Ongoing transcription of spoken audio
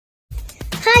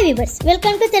Hi viewers,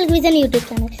 welcome to Telugu vision YouTube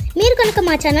channel. మీరు కనుక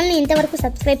మా ఛానల్ని ఇంతవరకు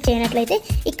సబ్స్క్రైబ్ చేయనట్లయితే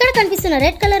ఇక్కడ కనిపిస్తున్న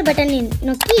రెడ్ కలర్ బటన్ని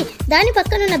నొక్కి దాని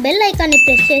పక్కనున్న బెల్ ఐకాన్ని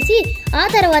ప్రెస్ చేసి ఆ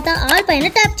తర్వాత ఆల్ పైన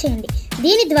ట్యాప్ చేయండి.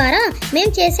 దీని ద్వారా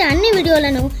మేము చేసే అన్ని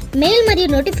వీడియోలను మెయిల్ మరియు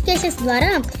నోటిఫికేషన్స్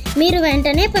ద్వారా మీరు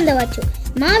వెంటనే పొందవచ్చు.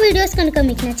 మా వీడియోస్ కనుక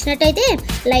మీకు నచ్చినట్టయితే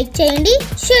లైక్ చేయండి,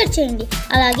 షేర్ చేయండి.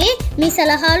 అలాగే మీ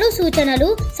సలహాలు,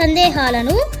 సూచనలు,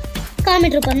 సందేహాలను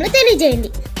కామెంట్ రూపంలో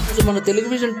తెలియజేయండి. మన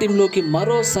టెలివిజన్ టీంలోకి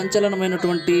మరో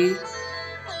సంచలనమైనటువంటి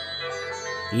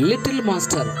లిటిల్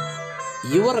మాస్టర్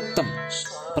యువరక్తం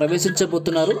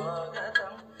ప్రవేశించబోతున్నారు.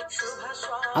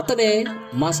 అతనే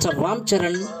మాస్టర్ రామ్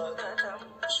చరణ్.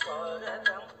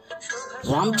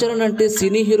 రామ్ చరణ్ అంటే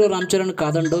సినీ హీరో రామ్ చరణ్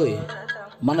కాదండోయ్,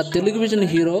 మన television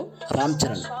hero Ram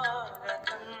Charan.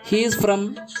 He's from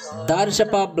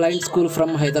దార్షపా blind school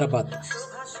from Hyderabad.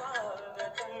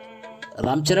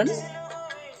 Ram Charan,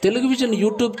 television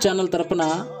YouTube channel తరపున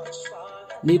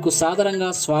నీకు సాదరంగా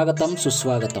స్వాగతం,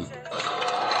 సుస్వాగతం.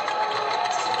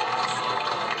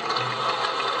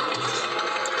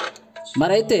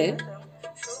 మరైతే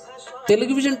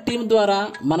టెలివిజన్ టీం ద్వారా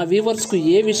మన వ్యూవర్స్కు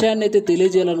ఏ విషయాన్ని అయితే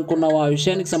తెలియజేయాలనుకున్నావో ఆ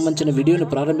విషయానికి సంబంధించిన వీడియోని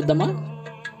ప్రారంభిద్దామా?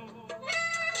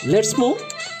 Let's move.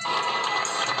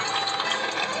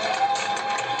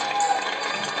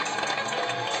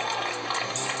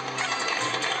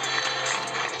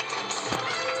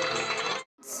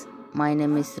 My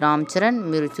name is Ram Charan.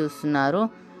 మీరు చూస్తున్నారు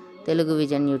Telugu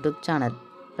vision YouTube channel.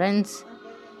 Friends,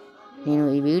 నేను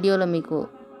ఈ వీడియోలో మీకు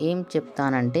ఏం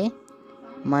చెప్తానంటే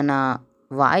మన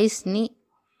వాయిస్ని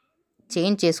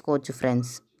చేంజ్ చేసుకోవచ్చు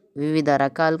ఫ్రెండ్స్. వివిధ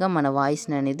రకాలుగా మన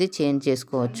వాయిస్ని అనేది చేంజ్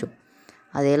చేసుకోవచ్చు.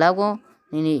 అది ఎలాగో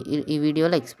నేను ఈ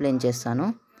వీడియోలో ఎక్స్ప్లెయిన్ చేస్తాను.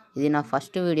 ఇది నా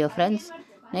ఫస్ట్ వీడియో ఫ్రెండ్స్.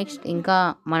 నెక్స్ట్ ఇంకా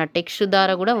మన టెక్స్ట్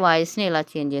ద్వారా కూడా వాయిస్ని ఎలా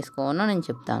చేంజ్ చేసుకోవాలో నేను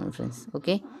చెప్తాను ఫ్రెండ్స్.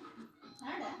 ఓకే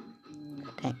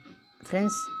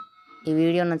ఫ్రెండ్స్, ఈ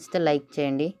వీడియో నచ్చితే లైక్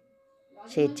చేయండి,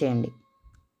 షేర్ చేయండి.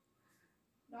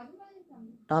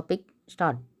 Topic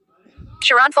start.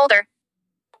 Sharon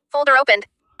folder opened.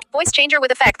 Voice changer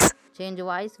with effects. Change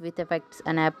voice with effects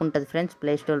అనే యాప్ ఉంటుంది ఫ్రెండ్స్,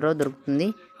 ప్లే స్టోర్లో దొరుకుతుంది.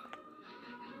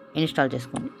 ఇన్స్టాల్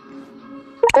చేసుకోండి.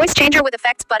 Voice changer with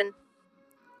effects button.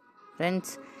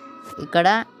 Friends, ఇక్కడ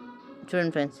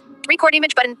చూడండి friends, Record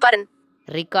image button.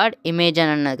 Record image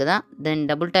అని అన్నది కదా, దాన్ని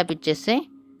డబుల్ ట్యాప్ ఇచ్చేస్తే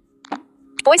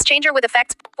Voice changer with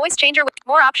effects. Voice changer with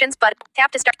more options button. Tap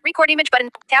to start. Record image button.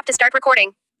 Tap to start recording.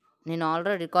 నేను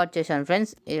already record చేశాను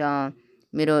friends.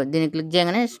 మీరు దీన్ని click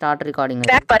చేయగానే start recording.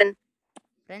 Back button.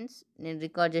 Friends, నేను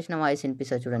record చేసిన voice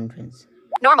వినిపిస్తా చూడండి friends.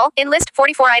 Normal. In list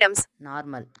 44 items.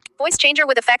 Normal. Voice changer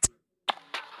with effects.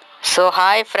 So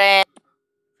hi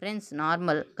friends,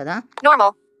 normal కదా,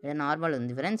 Normal. ఇది నార్మల్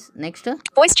ఉంది friends. Next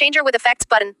Voice changer with effects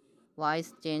button.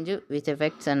 Voice change with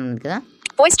effects అని ఉంది కదా.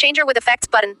 Voice changer with effects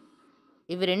button.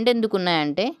 ఇవి రెండు ఎందుకు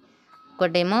ఉన్నాయంటే,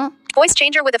 ఒకటేమో Voice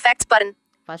changer with effects button.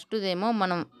 ఫస్ట్దేమో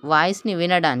మనం వాయిస్ని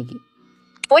వినడానికి,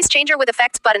 Voice changer with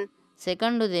effects button.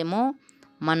 సెకండ్దేమో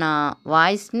మన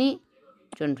వాయిస్ని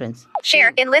చూడండి friends,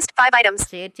 Share in list 5 items.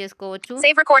 Share చేసుకోవచ్చు,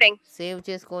 Save recording. సేవ్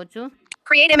చేసుకోవచ్చు.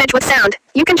 Create image with sound.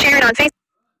 You can share it on Facebook.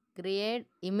 Create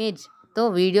ఇమేజ్తో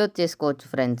video చేసుకోవచ్చు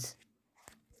friends.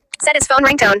 Set his phone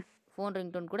ringtone. Phone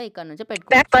ring tone కూడా ఇక్కడ నుంచి Back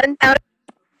పెట్టుకోవచ్చు. button out.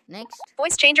 Next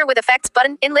Voice changer with effects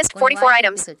button in list 44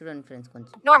 items. చూడండి friends,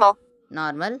 కొంచెం Normal.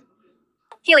 Normal,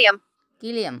 Helium.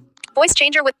 కీలియం. Voice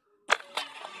changer with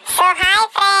So hi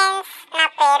friends, na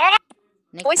peru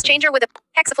voice changer with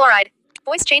hexafluoride.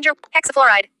 Voice changer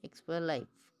hexafluoride. Explore live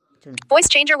చూడండి Voice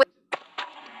changer with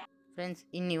friends.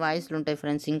 ఇన్ని వాయిస్లు ఉంటాయి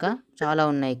friends, ఇంకా చాలా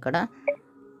ఉన్నాయి ఇక్కడ.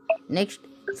 Next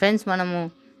friends, మనము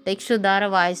టెక్స్ట్ ద్వారా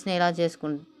వాయిస్ని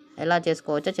ఎలా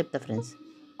చేసుకోవచ్చో చెప్తా friends.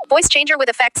 voice changer with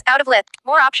effects out of list.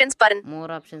 More options button.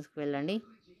 More ఆప్షన్స్కి వెళ్ళండి.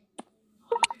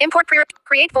 Import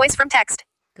create voice from text.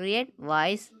 Create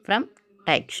voice from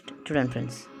text చూడండి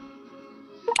friends.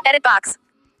 Edit box.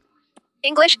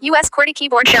 English US QWERTY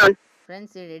keyboard shown.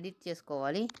 Friends, ఇది edit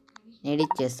చేసుకోవాలి,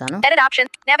 edit చేస్తాను. Edit option.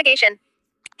 Navigation.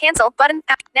 Cancel button.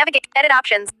 Navigate. Edit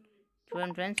options.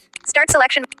 చూడండి friends, Start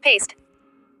selection. Paste.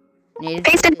 నేను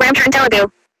Pasted Ramcharan Telugu.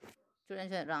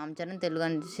 చూడండి sir, Ram Charan Telugu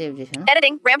అని save చేశాను.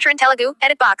 Editing Ramcharan Telugu.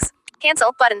 Edit box.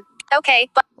 Cancel button. Okay.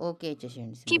 Okay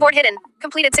ఇచ్చేసేయండి. Keyboard hidden.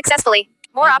 Completed successfully.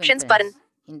 More options button.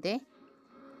 ఇంతే.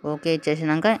 Okay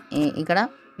ఇచ్చేసినాక ఇక్కడ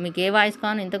మీకు ఏ voice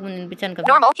కావాలో ఇంతకుముందు వినిపించాను కదా.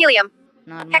 Normal. Helium.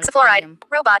 Normal, Hexafluoride.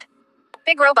 Robot.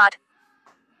 Big robot.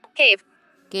 Cave.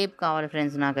 Cape కావాలి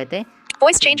ఫ్రెండ్స్ నాకైతే.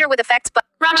 Voice changer with effects but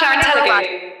Ramcharan Telugu.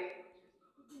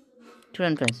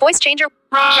 చూడండి friends, Voice changer.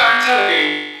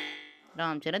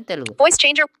 Ram Charan Telugu. Voice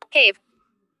changer. Cave.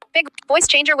 Big voice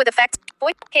changer with effects.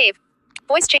 Cave.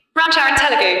 Voice changer. Ramcharan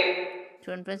Telugu.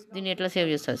 చూడండి friends, దీన్ని ఎట్లా save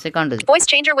చేస్తారు second. Voice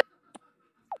changer with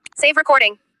save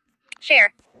recording. Share.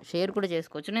 Share కూడా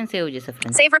చేసుకోవచ్చు. నేను save చేసా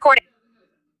friends. Save recording.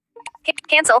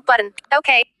 Cancel button.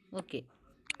 Okay. Okay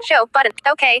Show button.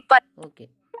 Okay. But okay.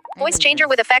 voice changer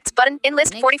with effects button in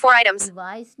list Next. 44 items. ఈ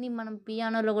వాయిస్ని మనం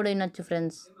పియానోలో కూడా వినొచ్చు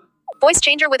friends. Voice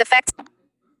changer with effects.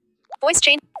 Voice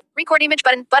change. Record image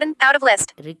button. Button out of list.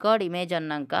 Record image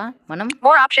అన్నాక మనం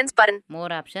More options button.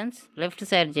 More options left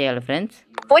side చేయాలి friends.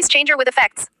 Voice changer with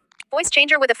effects. Voice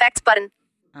changer with effects button.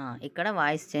 ఇక్కడ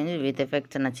voice change with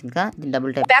effects అని వచ్చింది కదా, దీన్ని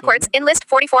double type Backwards in list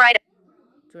 44 items.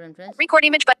 చూడండి friends. Record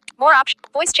image button. More option.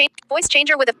 Voice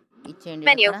changer with a ఇచ్చేయండి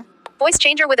menu. ఇక్కడ Voice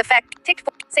changer with effect. Ticked.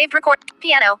 Saved record.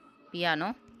 Piano. Piano.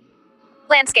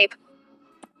 Landscape.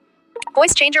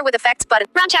 Voice changer with effects button.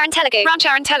 Ramcharan Telugu.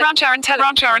 Ramcharan Telugu. Ramcharan Telugu.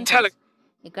 Ramcharan Telugu.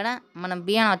 ఇక్కడ మనం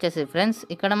piano వచ్చేసి friends,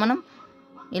 ఇక్కడ మనం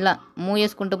ఇలా move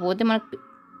చేసుకుంటూ పోతే మనకు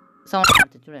సౌండ్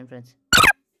వస్తుంది. చూడండి ఫ్రెండ్స్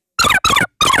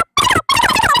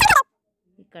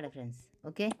ఇక్కడ friends.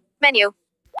 Okay Menu.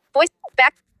 Voice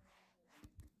back.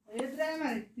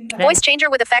 Voice changer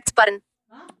with effects button.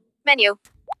 Menu.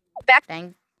 Back.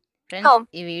 Thank friends. Home.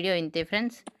 ఈ వీడియో ఇంతే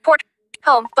friends. Port.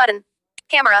 Home button.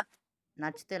 Camera.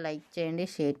 నచ్చితే లైక్ చేయండి,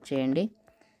 షేర్ చేయండి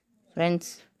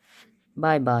ఫ్రెండ్స్.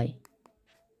 Bye bye.